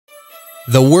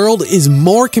The world is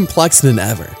more complex than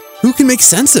ever. Who can make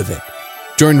sense of it?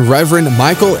 Join Reverend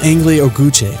Michael Angley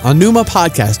Oguche on Numa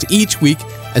Podcast each week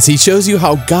as he shows you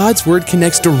how God's Word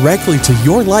connects directly to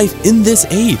your life in this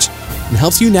age and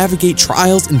helps you navigate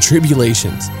trials and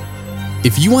tribulations.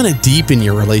 If you want to deepen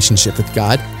your relationship with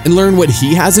God and learn what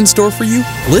He has in store for you,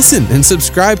 listen and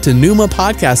subscribe to Numa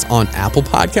Podcast on Apple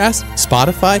Podcasts,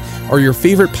 Spotify, or your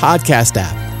favorite podcast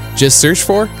app. Just search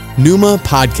for Numa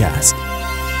Podcast.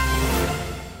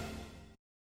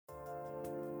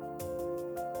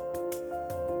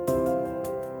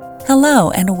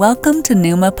 Hello and welcome to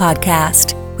Numa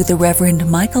Podcast with the Reverend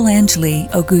Michael Angley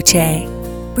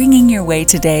Oguche, bringing your way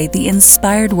today the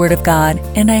inspired Word of God,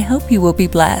 and I hope you will be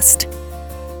blessed.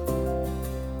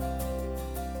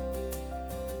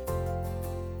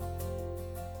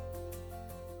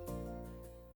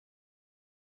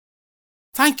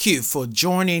 Thank you for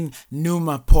joining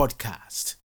Numa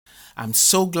Podcast. I'm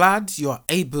so glad you are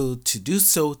able to do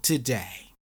so today.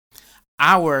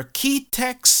 Our key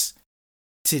text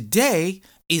today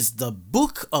is the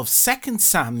book of 2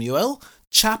 Samuel,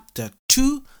 chapter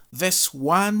 2, verse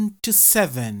 1 to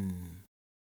 7.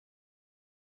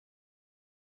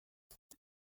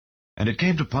 And it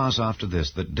came to pass after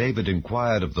this that David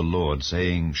inquired of the Lord,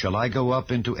 saying, Shall I go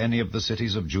up into any of the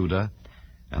cities of Judah?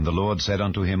 And the Lord said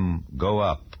unto him, Go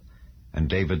up. And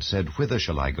David said, Whither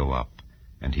shall I go up?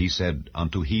 And he said,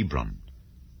 Unto Hebron.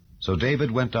 So David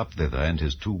went up thither, and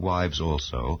his 2 wives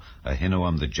also,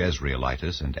 Ahinoam the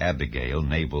Jezreelitess, and Abigail,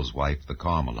 Nabal's wife, the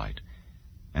Carmelite.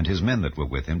 And his men that were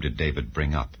with him did David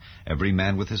bring up, every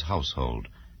man with his household,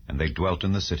 and they dwelt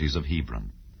in the cities of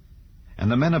Hebron. And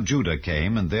the men of Judah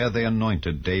came, and there they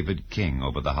anointed David king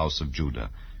over the house of Judah.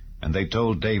 And they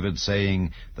told David,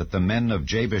 saying, that the men of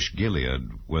Jabesh-Gilead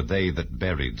were they that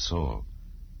buried Saul.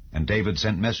 And David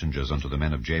sent messengers unto the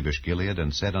men of Jabesh-Gilead,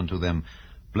 and said unto them,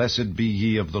 Blessed be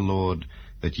ye of the Lord,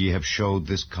 that ye have showed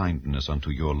this kindness unto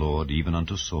your Lord, even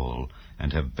unto Saul,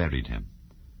 and have buried him.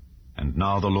 And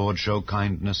now the Lord show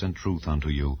kindness and truth unto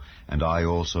you, and I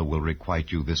also will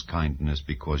requite you this kindness,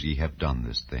 because ye have done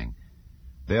this thing.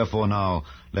 Therefore now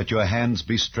let your hands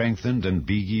be strengthened, and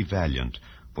be ye valiant,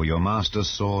 for your master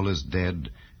Saul is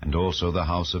dead, and also the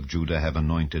house of Judah have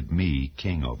anointed me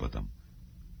king over them.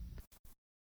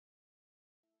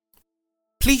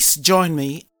 Please join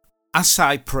me as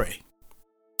I pray.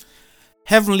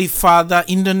 Heavenly Father,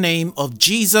 in the name of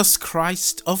Jesus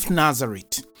Christ of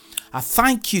Nazareth, I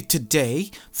thank you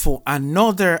today for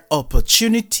another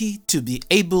opportunity to be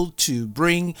able to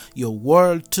bring your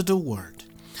word to the world.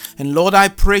 And Lord, I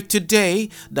pray today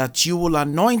that you will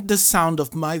anoint the sound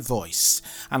of my voice.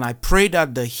 And I pray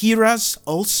that the hearers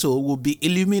also will be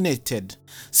illuminated,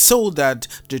 so that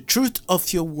the truth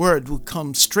of your word will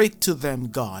come straight to them,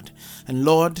 God. And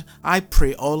Lord, I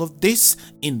pray all of this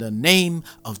in the name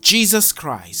of Jesus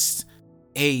Christ.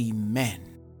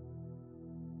 Amen.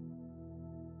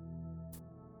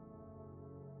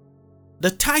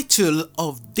 The title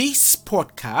of this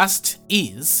podcast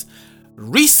is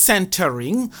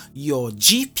Recentering Your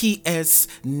GPS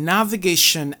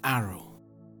Navigation Arrow.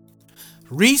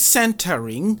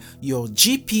 Recentering your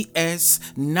GPS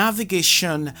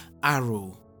navigation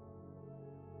arrow.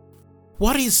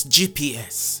 What is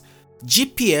GPS?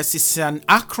 GPS is an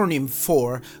acronym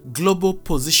for Global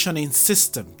Positioning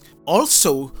System,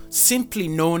 also simply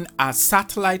known as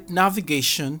satellite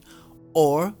navigation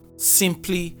or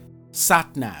simply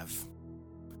SatNav.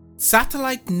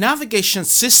 Satellite navigation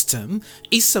system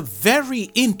is a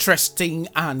very interesting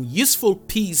and useful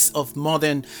piece of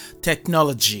modern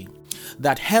technology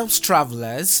that helps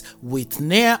travelers with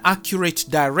near accurate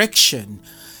direction.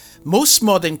 Most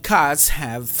modern cars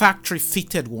have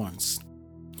factory-fitted ones.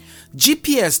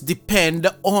 GPS depend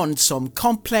on some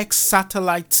complex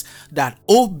satellites that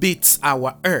orbit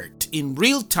our Earth in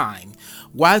real time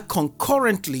while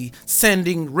concurrently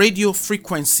sending radio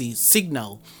frequency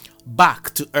signal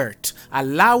back to Earth,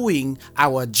 allowing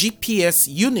our GPS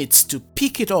units to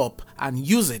pick it up and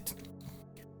use it.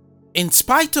 In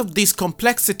spite of these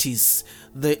complexities,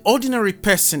 the ordinary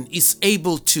person is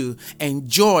able to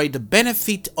enjoy the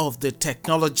benefit of the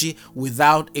technology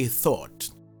without a thought.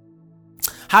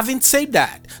 Having said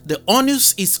that, the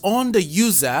onus is on the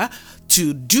user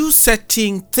to do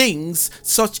certain things,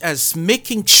 such as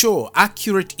making sure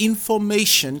accurate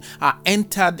information are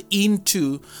entered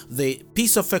into the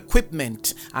piece of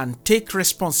equipment and take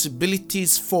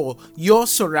responsibilities for your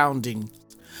surroundings,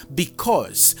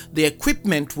 because the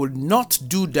equipment will not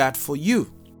do that for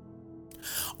you.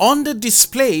 On the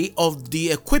display of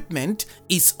the equipment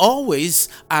is always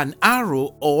an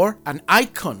arrow or an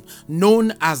icon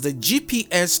known as the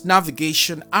GPS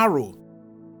navigation arrow.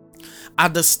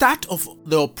 At the start of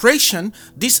the operation,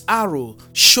 this arrow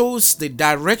shows the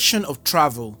direction of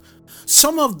travel.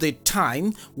 Some of the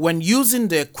time, when using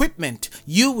the equipment,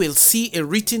 you will see a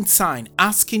written sign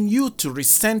asking you to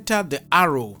recenter the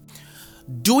arrow.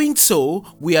 Doing so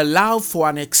will allow for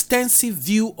an extensive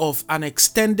view of an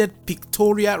extended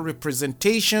pictorial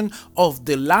representation of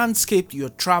the landscape you're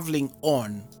traveling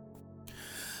on.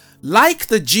 Like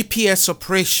the GPS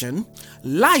operation,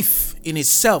 life in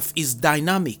itself is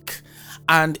dynamic,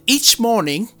 and each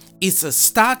morning is a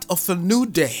start of a new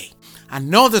day,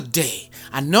 another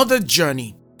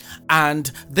journey,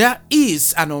 and there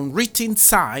is an unwritten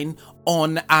sign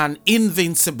on an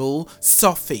invincible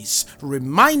surface,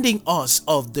 reminding us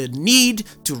of the need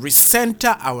to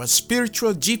recenter our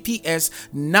spiritual GPS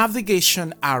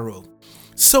navigation arrow,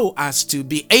 so as to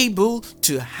be able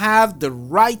to have the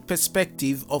right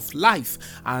perspective of life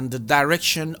and the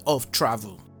direction of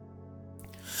travel.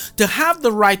 To have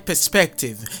the right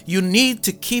perspective, you need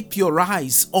to keep your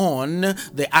eyes on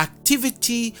the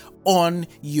activity on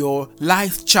your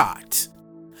life chart.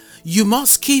 You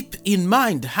must keep in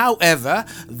mind, however,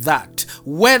 that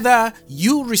whether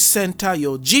you recenter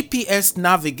your GPS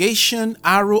navigation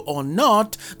arrow or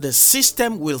not, the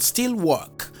system will still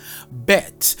work,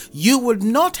 but you will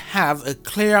not have a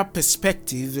clear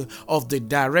perspective of the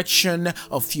direction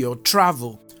of your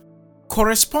travel.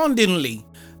 Correspondingly,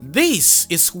 this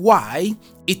is why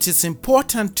it is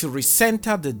important to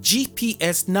recenter the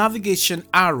GPS navigation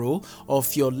arrow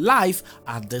of your life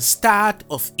at the start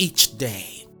of each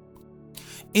day.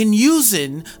 In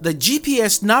using the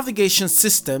GPS navigation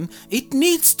system, it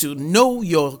needs to know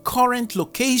your current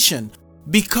location,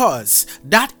 because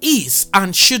that is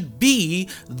and should be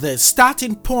the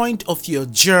starting point of your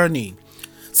journey.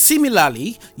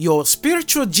 Similarly, your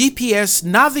spiritual GPS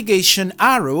navigation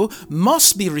arrow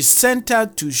must be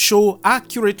recentered to show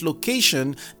accurate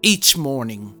location each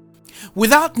morning.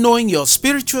 Without knowing your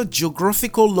spiritual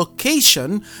geographical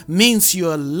location means you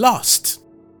are lost.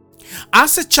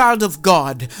 As a child of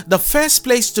God, the first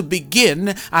place to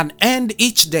begin and end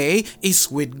each day is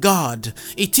with God.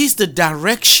 It is the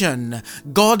direction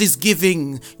God is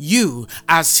giving you,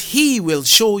 as He will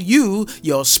show you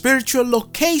your spiritual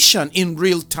location in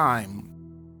real time.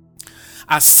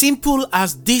 As simple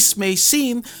as this may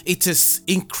seem, it is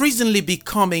increasingly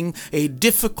becoming a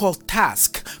difficult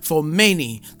task for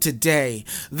many today.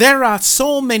 There are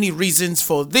so many reasons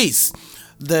for this.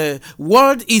 The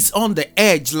world is on the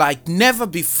edge like never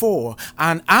before,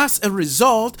 and as a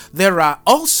result, there are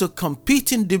also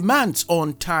competing demands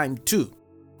on time too.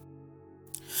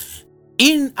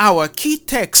 In our key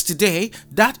text today,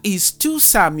 that is 2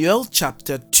 Samuel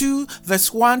chapter 2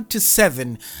 verse 1 to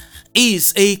 7,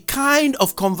 is a kind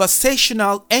of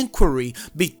conversational inquiry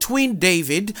between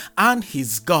David and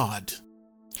his God.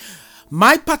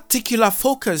 My particular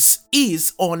focus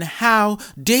is on how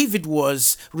David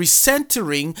was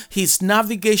recentering his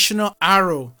navigational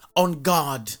arrow on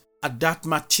God at that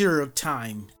material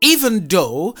time. Even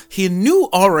though he knew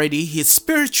already his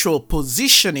spiritual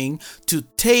positioning to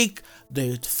take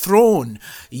the throne,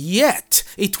 yet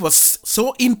it was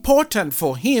so important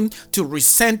for him to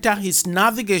recenter his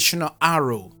navigational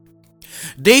arrow.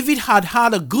 David had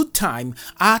had a good time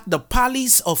at the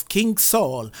palace of King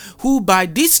Saul, who by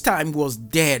this time was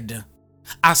dead.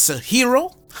 As a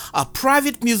hero, a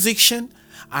private musician,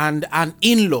 and an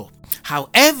in-law.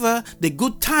 However, the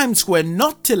good times were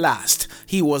not to last.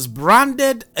 He was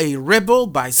branded a rebel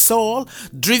by Saul,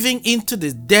 driven into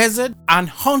the desert, and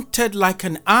hunted like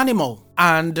an animal.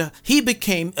 And he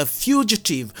became a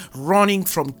fugitive, running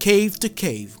from cave to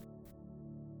cave.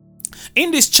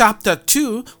 In this chapter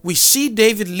 2, we see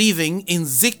David living in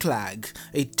Ziklag,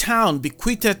 a town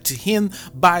bequeathed to him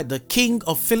by the king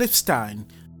of Philistine.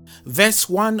 Verse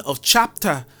 1 of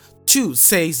chapter 2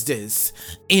 says this: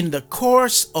 "In the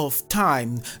course of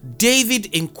time, David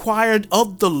inquired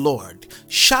of the Lord,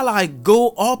 'Shall I go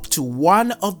up to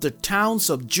one of the towns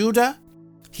of Judah?'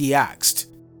 he asked."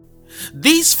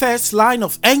 This first line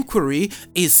of inquiry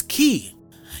is key.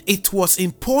 It was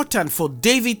important for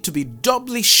David to be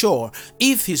doubly sure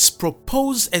if his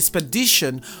proposed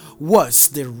expedition was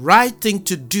the right thing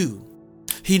to do.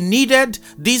 He needed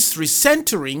this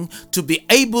recentering to be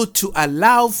able to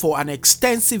allow for an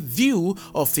extensive view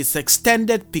of his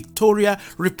extended pictorial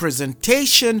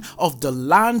representation of the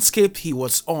landscape he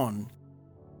was on.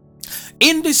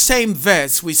 In the same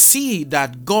verse, we see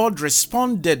that God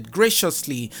responded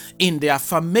graciously in the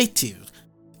affirmative: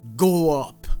 "Go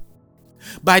up."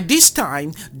 By this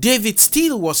time, David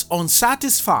still was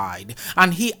unsatisfied,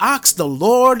 and he asked the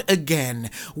Lord again,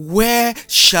 "Where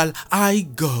shall I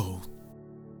go?"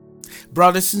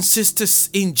 Brothers and sisters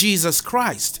in Jesus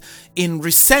Christ, in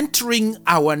recentering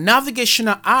our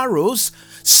navigational arrows,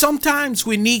 sometimes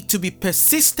we need to be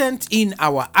persistent in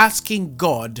our asking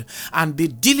God and be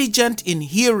diligent in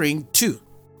hearing too,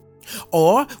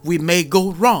 or we may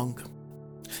go wrong.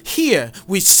 Here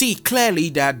we see clearly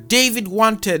that David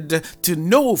wanted to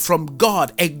know from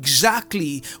God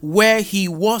exactly where he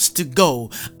was to go,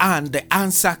 and the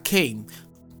answer came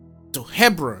to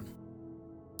Hebron,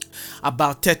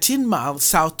 about 13 miles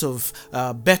south of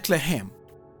Bethlehem.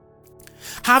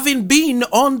 Having been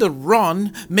on the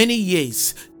run many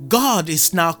years, God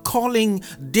is now calling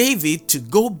David to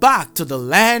go back to the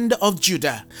land of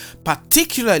Judah,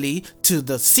 particularly to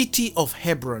the city of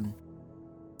Hebron.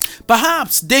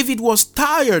 Perhaps David was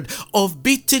tired of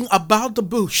beating about the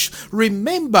bush.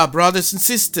 Remember, brothers and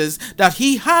sisters, that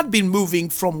he had been moving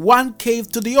from one cave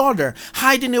to the other,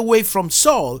 hiding away from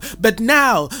Saul. But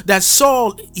now that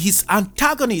Saul, his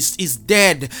antagonist, is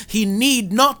dead, he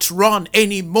need not run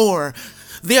anymore.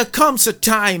 There comes a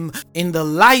time in the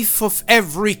life of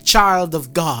every child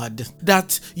of God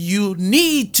that you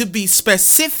need to be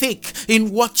specific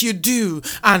in what you do.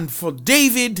 And for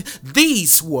David,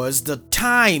 this was the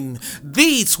time.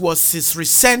 This was his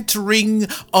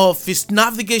recentering of his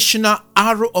navigational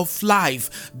arrow of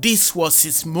life. This was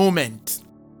his moment.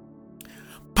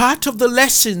 Part of the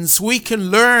lessons we can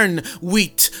learn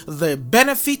with the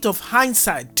benefit of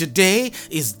hindsight today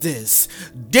is this: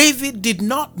 David did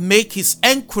not make his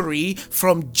inquiry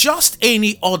from just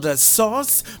any other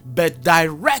source, but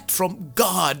direct from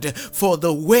God for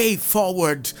the way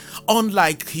forward,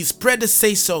 unlike his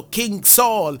predecessor King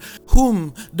Saul,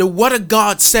 whom the word of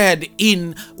God said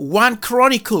in 1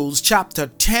 Chronicles chapter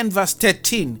 10 verse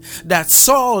 13 that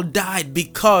Saul died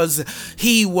because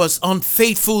he was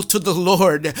unfaithful to the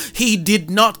Lord. He did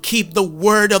not keep the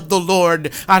word of the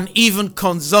Lord and even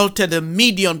consulted a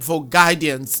medium for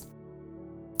guidance.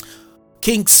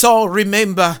 King Saul,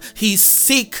 remember, he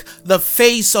seek the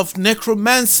face of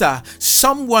necromancer,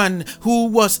 someone who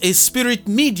was a spirit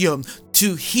medium,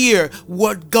 to hear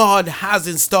what God has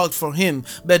installed for him.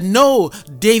 But no,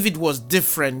 David was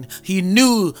different. He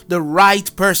knew the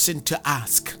right person to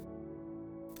ask.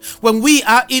 When we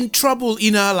are in trouble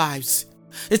in our lives,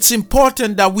 it's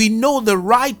important that we know the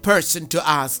right person to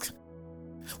ask.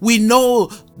 We know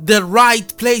the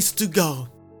right place to go.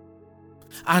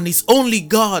 And it's only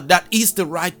God that is the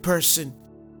right person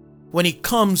when it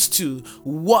comes to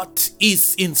what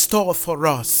is in store for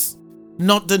us.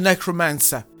 Not the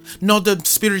necromancer, not the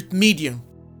spirit medium,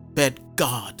 but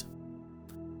God.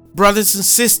 Brothers and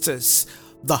sisters,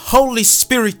 the Holy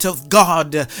Spirit of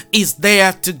God is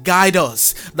there to guide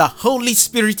us. The Holy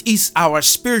Spirit is our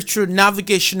spiritual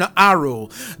navigational arrow.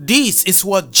 This is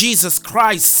what Jesus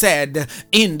Christ said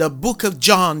in the book of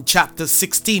John chapter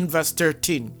 16 verse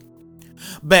 13.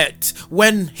 But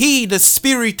when He, the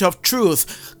Spirit of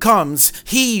truth, comes,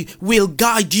 He will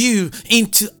guide you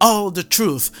into all the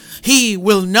truth. He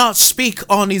will not speak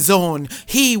on His own.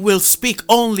 He will speak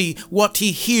only what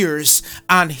He hears,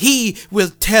 and He will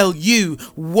tell you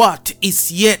what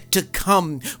is yet to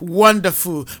come.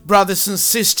 Wonderful, brothers and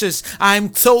sisters.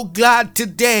 I'm so glad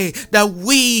today that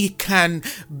we can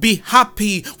be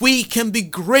happy. We can be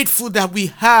grateful that we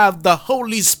have the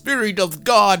Holy Spirit of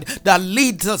God that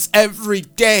leads us every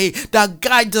day, that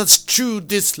guides us through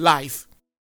this life.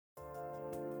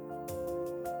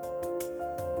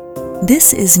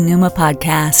 This is Numa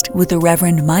Podcast with the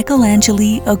Reverend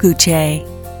Michelangelo Oguche.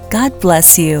 God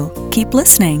bless you. Keep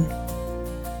listening.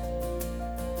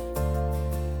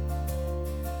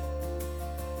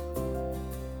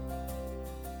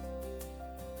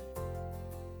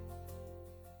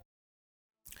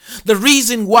 The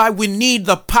reason why we need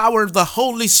the power of the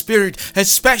Holy Spirit,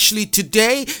 especially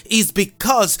today, is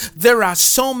because there are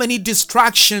so many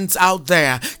distractions out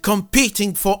there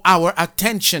competing for our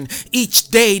attention each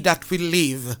day that we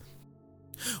live.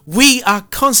 We are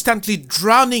constantly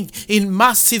drowning in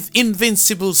massive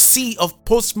invincible sea of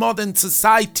postmodern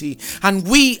society, and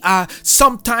we are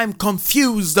sometimes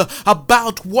confused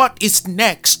about what is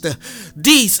next.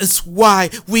 This is why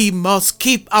we must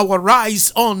keep our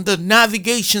eyes on the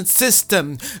navigation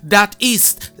system that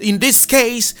is, in this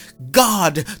case,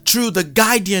 God, through the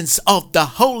guidance of the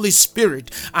Holy Spirit,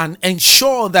 and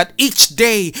ensure that each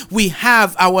day we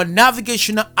have our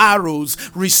navigational arrows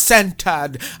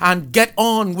recentered and get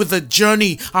on with the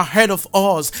journey ahead of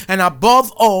us. And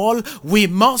above all, we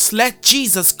must let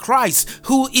Jesus Christ,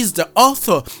 who is the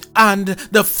author and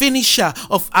the finisher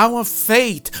of our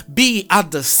faith, be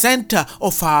at the center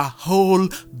of our whole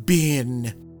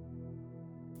being.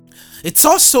 It's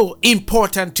also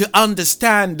important to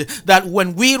understand that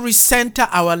when we recenter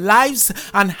our lives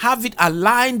and have it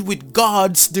aligned with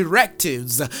God's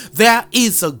directives, there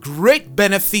is a great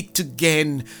benefit to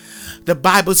gain. The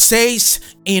Bible says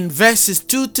in verses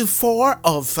 2 to 4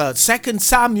 of 2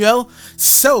 Samuel,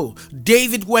 "So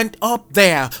David went up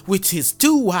there with his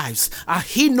 2 wives,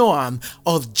 Ahinoam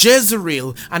of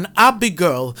Jezreel and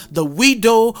Abigail, the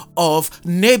widow of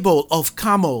Nabal of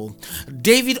Carmel.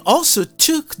 David also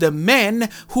took the men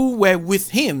who were with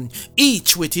him,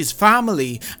 each with his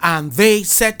family, and they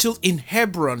settled in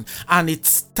Hebron and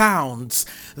its towns.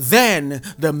 Then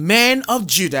the men of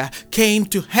Judah came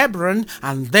to Hebron,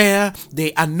 and there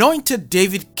they anointed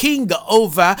David king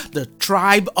over the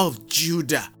tribe of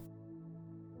Judah."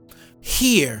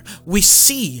 Here we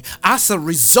see, as a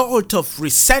result of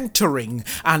recentering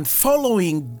and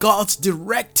following God's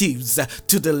directives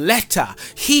to the letter,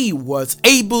 he was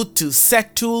able to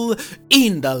settle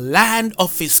in the land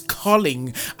of his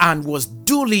calling and was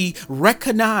duly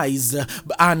recognized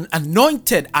and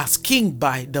anointed as king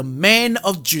by the men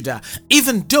of Judah,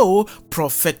 even though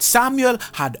Prophet Samuel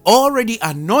had already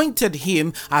anointed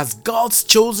him as God's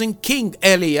chosen king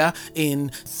earlier in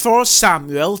 1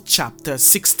 Samuel chapter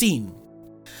 16.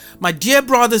 My dear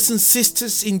brothers and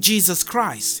sisters in Jesus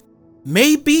Christ,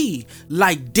 maybe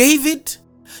like David,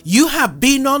 you have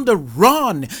been on the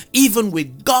run even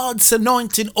with God's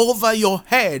anointing over your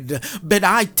head. But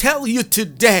I tell you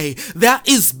today, there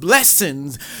is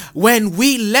blessings when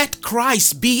we let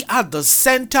Christ be at the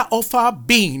center of our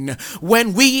being,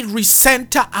 when we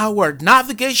recenter our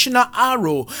navigational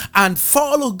arrow and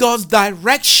follow God's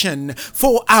direction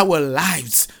for our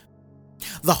lives.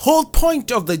 The whole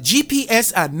point of the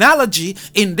GPS analogy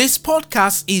in this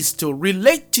podcast is to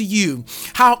relate to you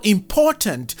how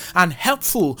important and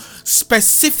helpful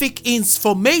specific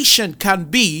information can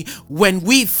be when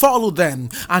we follow them,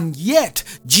 and yet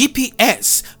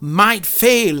GPS might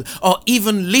fail or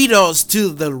even lead us to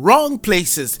the wrong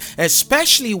places,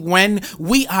 especially when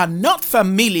we are not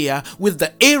familiar with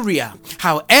the area.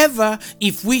 However,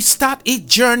 if we start each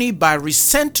journey by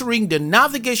recentering the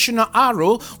navigational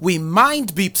arrow, we might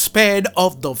be spared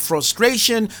of the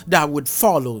frustration that would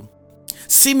follow.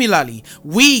 Similarly,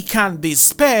 we can be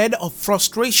spared of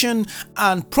frustration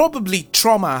and probably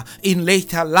trauma in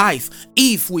later life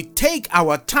if we take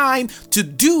our time to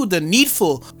do the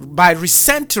needful by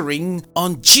recentering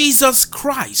on Jesus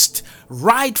Christ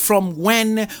right from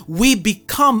when we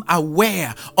become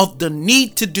aware of the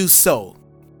need to do so.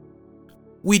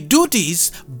 We do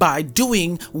this by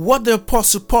doing what the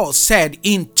Apostle Paul said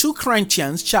in 2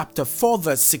 Corinthians chapter 4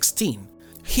 verse 16.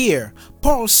 Here,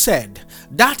 Paul said,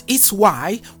 "That is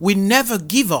why we never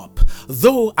give up.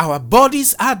 Though our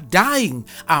bodies are dying,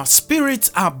 our spirits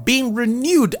are being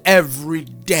renewed every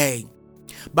day."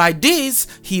 By this,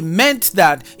 he meant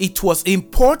that it was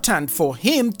important for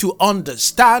him to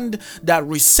understand that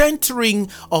recentering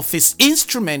of his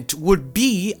instrument would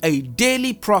be a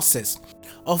daily process.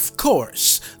 Of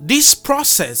course, this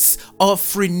process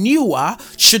of renewal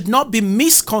should not be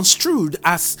misconstrued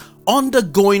as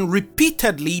undergoing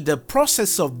repeatedly the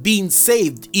process of being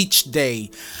saved each day,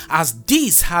 as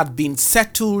this had been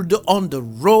settled on the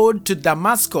road to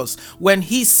Damascus when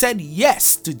he said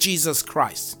yes to Jesus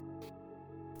Christ.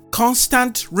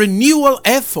 Constant renewal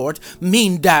effort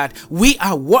mean that we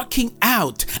are working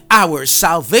out our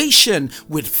salvation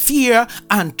with fear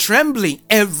and trembling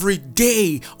every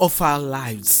day of our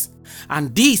lives.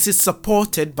 And this is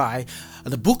supported by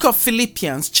the book of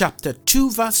Philippians chapter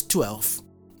 2 verse 12.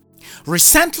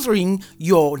 Recentering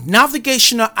your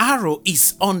navigational arrow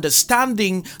is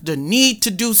understanding the need to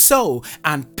do so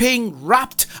and paying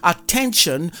rapt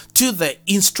attention to the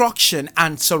instruction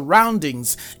and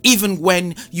surroundings even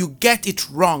when you get it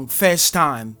wrong first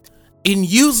time. In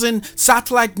using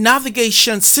satellite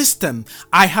navigation system,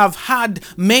 I have had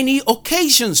many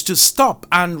occasions to stop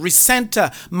and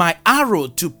recenter my arrow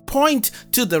to point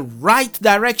to the right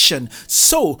direction.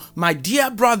 So, my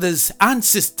dear brothers and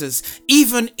sisters,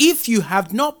 even if you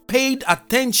have not paid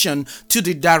attention to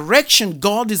the direction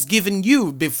God is giving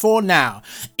you before now,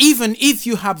 even if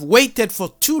you have waited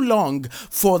for too long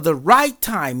for the right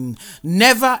time,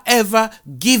 never ever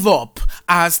give up,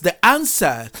 as the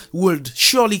answer would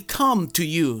surely come to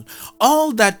you.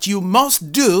 All that you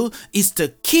must do is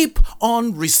to keep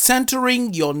on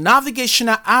recentering your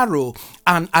navigational arrow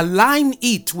and align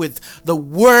it with the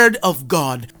Word of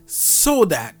God so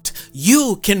that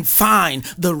you can find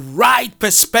the right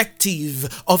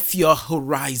perspective of your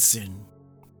horizon.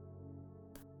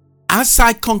 As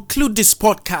I conclude this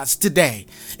podcast today,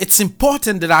 it's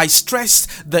important that I stress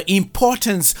the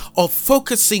importance of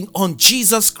focusing on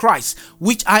Jesus Christ,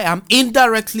 which I am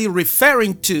indirectly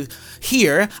referring to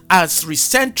here as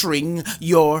recentering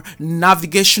your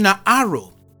navigational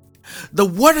arrow. The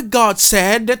Word of God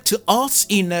said to us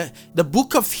in the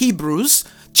book of Hebrews,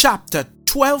 chapter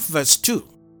 12, verse 2,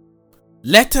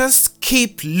 "Let us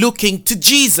keep looking to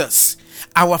Jesus.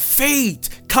 Our faith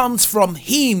comes from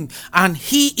Him, and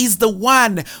He is the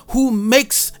one who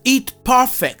makes it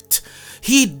perfect.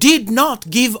 He did not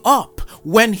give up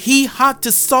when He had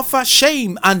to suffer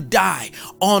shame and die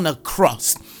on a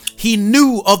cross. He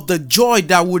knew of the joy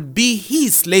that would be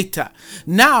His later.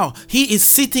 Now He is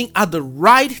sitting at the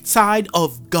right side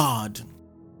of God."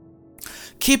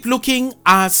 Keep looking,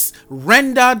 as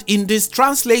rendered in this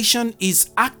translation, is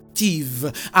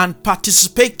active and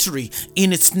participatory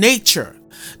in its nature.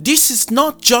 This is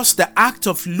not just the act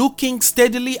of looking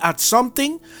steadily at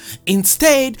something.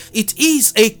 Instead, it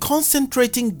is a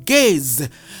concentrating gaze.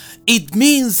 It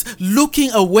means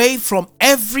looking away from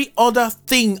every other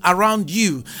thing around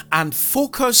you and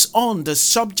focus on the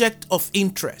subject of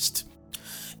interest.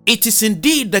 It is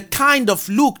indeed the kind of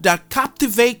look that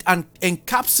captivates and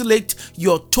encapsulates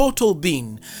your total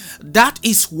being. That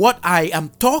is what I am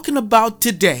talking about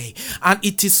today, and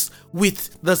it is with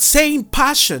the same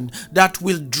passion that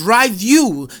will drive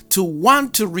you to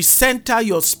want to recenter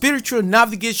your spiritual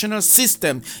navigational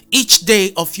system each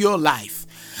day of your life.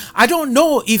 I don't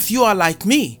know if you are like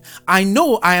me. I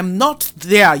know I am not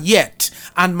there yet,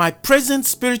 and my present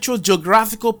spiritual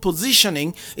geographical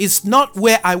positioning is not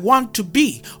where I want to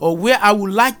be or where I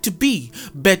would like to be.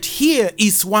 But here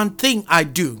is one thing I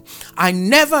do. I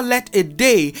never let a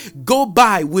day go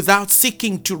by without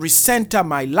seeking to recenter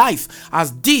my life,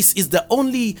 as this is the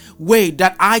only way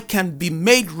that I can be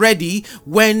made ready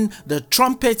when the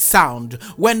trumpet sound,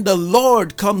 when the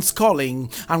Lord comes calling,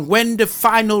 and when the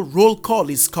final roll call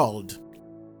is called.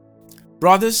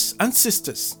 Brothers and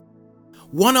sisters,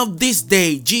 one of these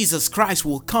days Jesus Christ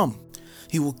will come.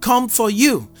 He will come for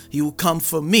you. He will come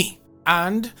for me.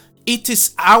 And it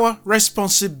is our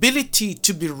responsibility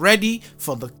to be ready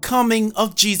for the coming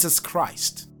of Jesus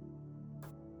Christ.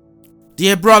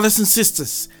 Dear brothers and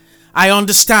sisters, I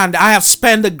understand I have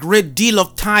spent a great deal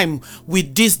of time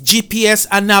with this GPS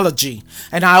analogy,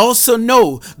 and I also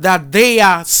know that they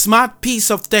are a smart piece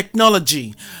of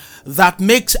technology that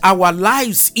makes our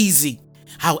lives easy.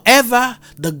 However,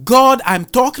 the God I'm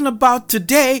talking about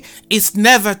today is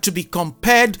never to be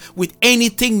compared with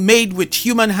anything made with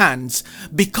human hands,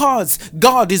 because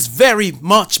God is very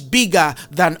much bigger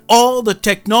than all the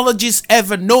technologies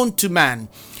ever known to man.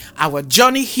 Our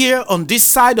journey here on this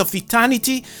side of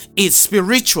eternity is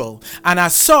spiritual, and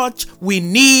as such, we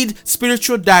need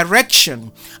spiritual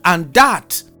direction, and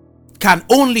that can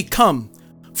only come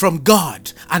from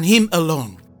God and Him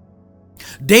alone.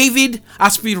 David,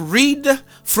 as we read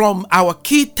from our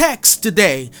key text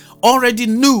today, already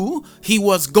knew he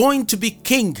was going to be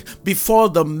king before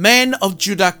the men of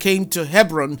Judah came to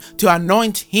Hebron to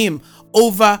anoint him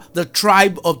over the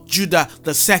tribe of Judah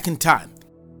the second time.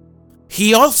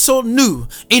 He also knew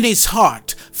in his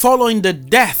heart, following the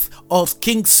death of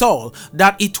King Saul,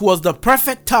 that it was the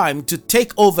perfect time to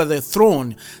take over the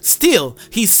throne. Still,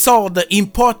 he saw the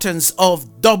importance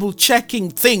of double checking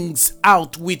things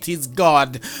out with his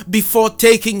God before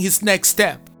taking his next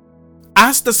step.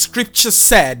 As the scripture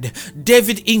said,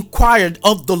 David inquired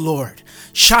of the Lord,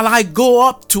 "Shall I go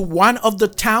up to one of the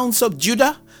towns of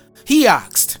Judah?" He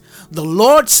asked. The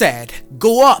Lord said,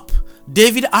 "Go up."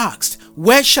 David asked,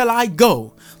 "Where shall I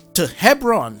go?" "To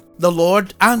Hebron," the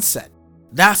Lord answered.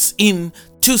 That's in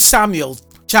 2 Samuel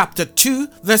chapter 2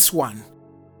 verse 1.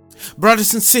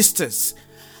 Brothers and sisters,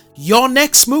 your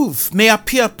next move may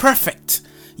appear perfect,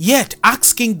 yet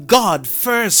asking God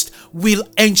first will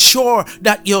ensure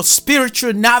that your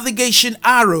spiritual navigation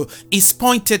arrow is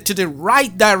pointed to the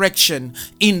right direction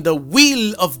in the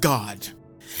will of God.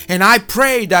 And I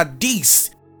pray that this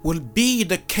will be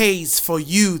the case for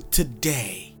you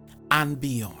today and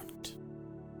beyond.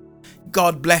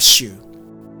 God bless you.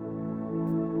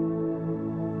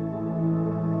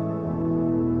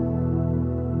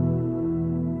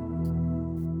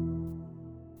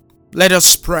 Let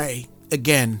us pray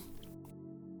again.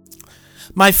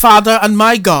 My Father and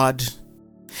my God,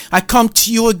 I come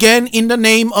to you again in the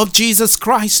name of Jesus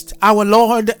Christ, our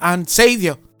Lord and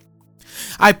Savior.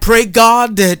 I pray,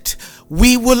 God, that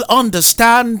we will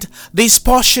understand this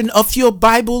portion of your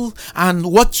Bible and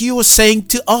what you are saying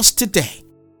to us today.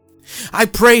 I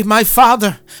pray, my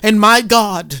Father and my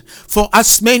God, for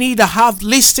as many that have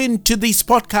listened to this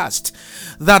podcast,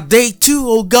 that they too,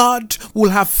 O God, will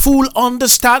have full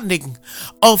understanding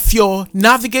of your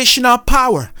navigational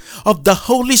power, of the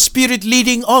Holy Spirit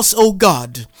leading us, O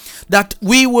God, that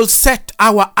we will set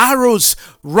our arrows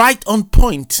right on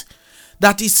point.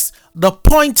 That is the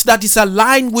point that is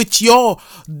aligned with your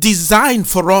design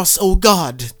for us, O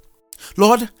God.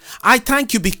 Lord, I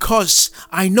thank you because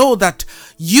I know that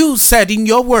you said in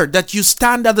your word that you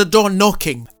stand at the door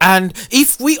knocking. And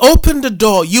if we open the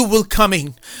door, you will come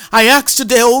in. I ask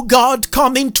today, oh God,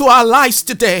 come into our lives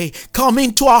today. Come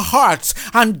into our hearts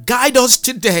and guide us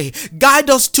today. Guide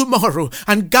us tomorrow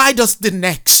and guide us the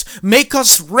next. Make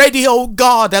us ready, oh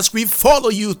God, as we follow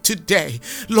you today.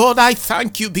 Lord, I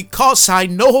thank you because I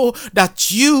know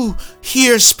that you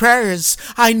hear prayers.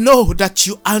 I know that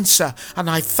you answer. And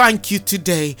I thank you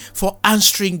today for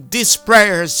answering these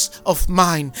prayers of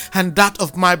mine and that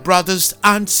of my brothers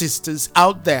and sisters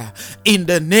out there, in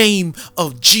the name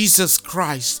of Jesus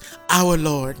Christ, our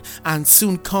Lord and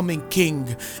soon coming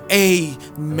King.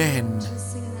 Amen.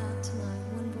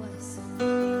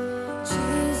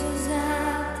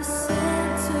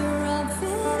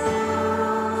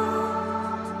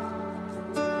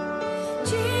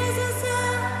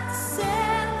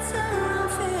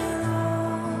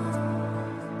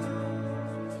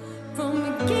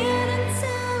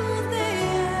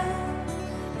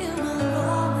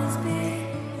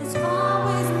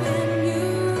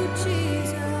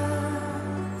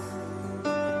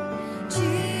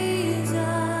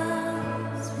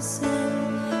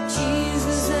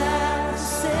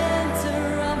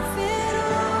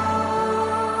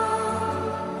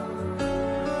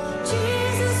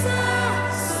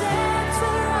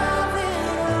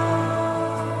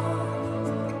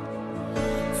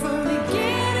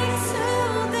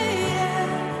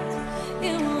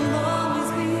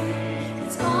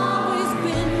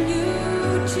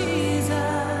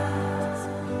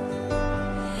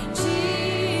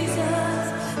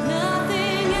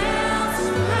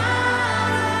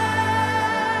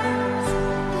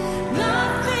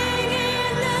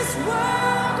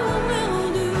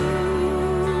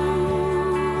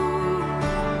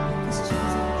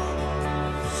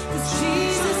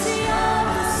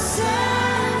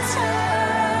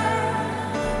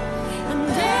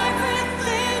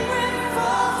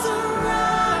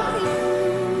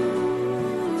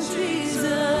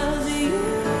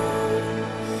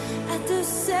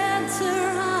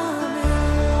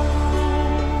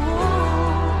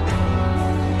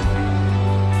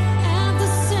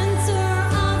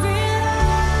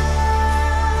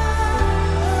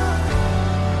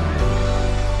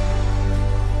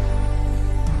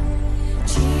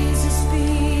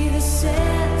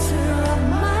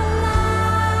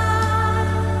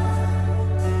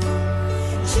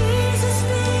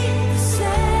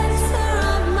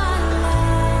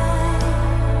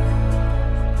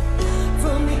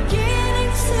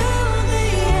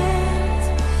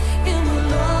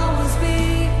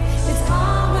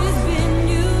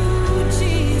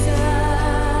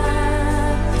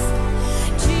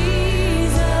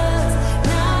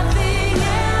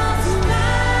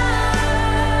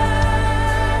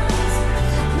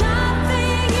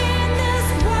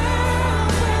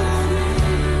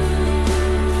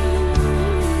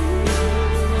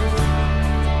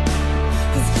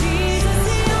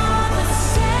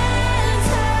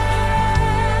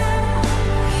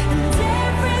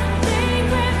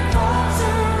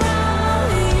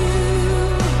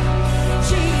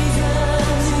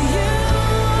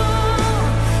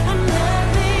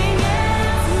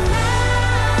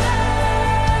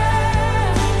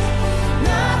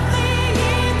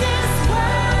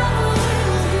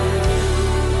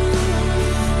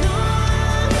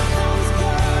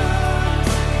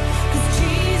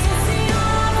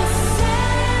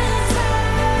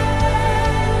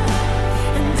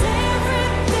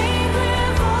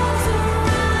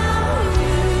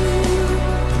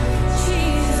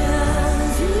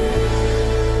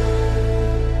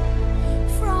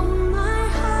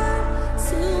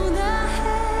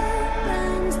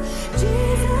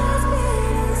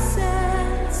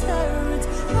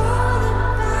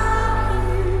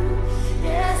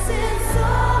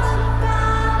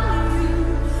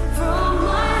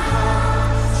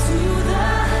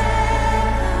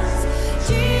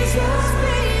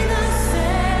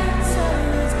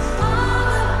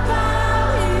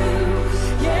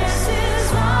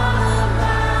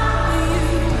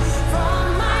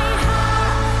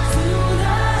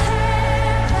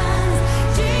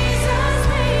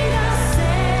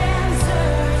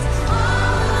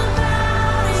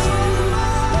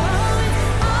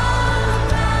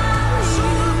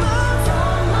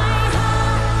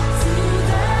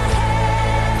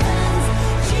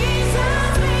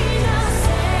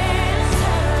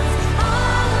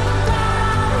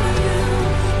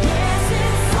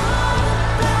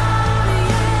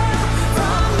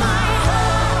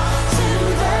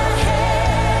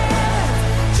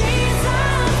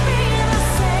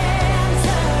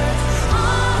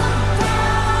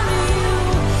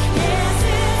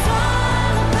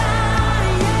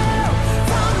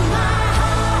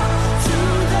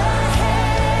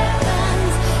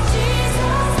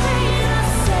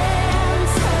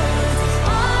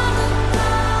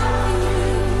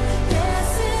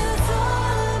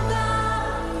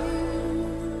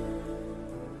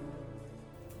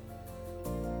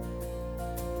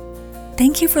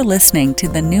 Thank you for listening to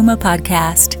the Pneuma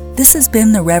Podcast. This has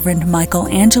been the Reverend Michael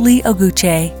Angeli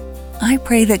Oguche. I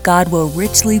pray that God will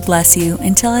richly bless you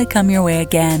until I come your way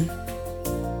again.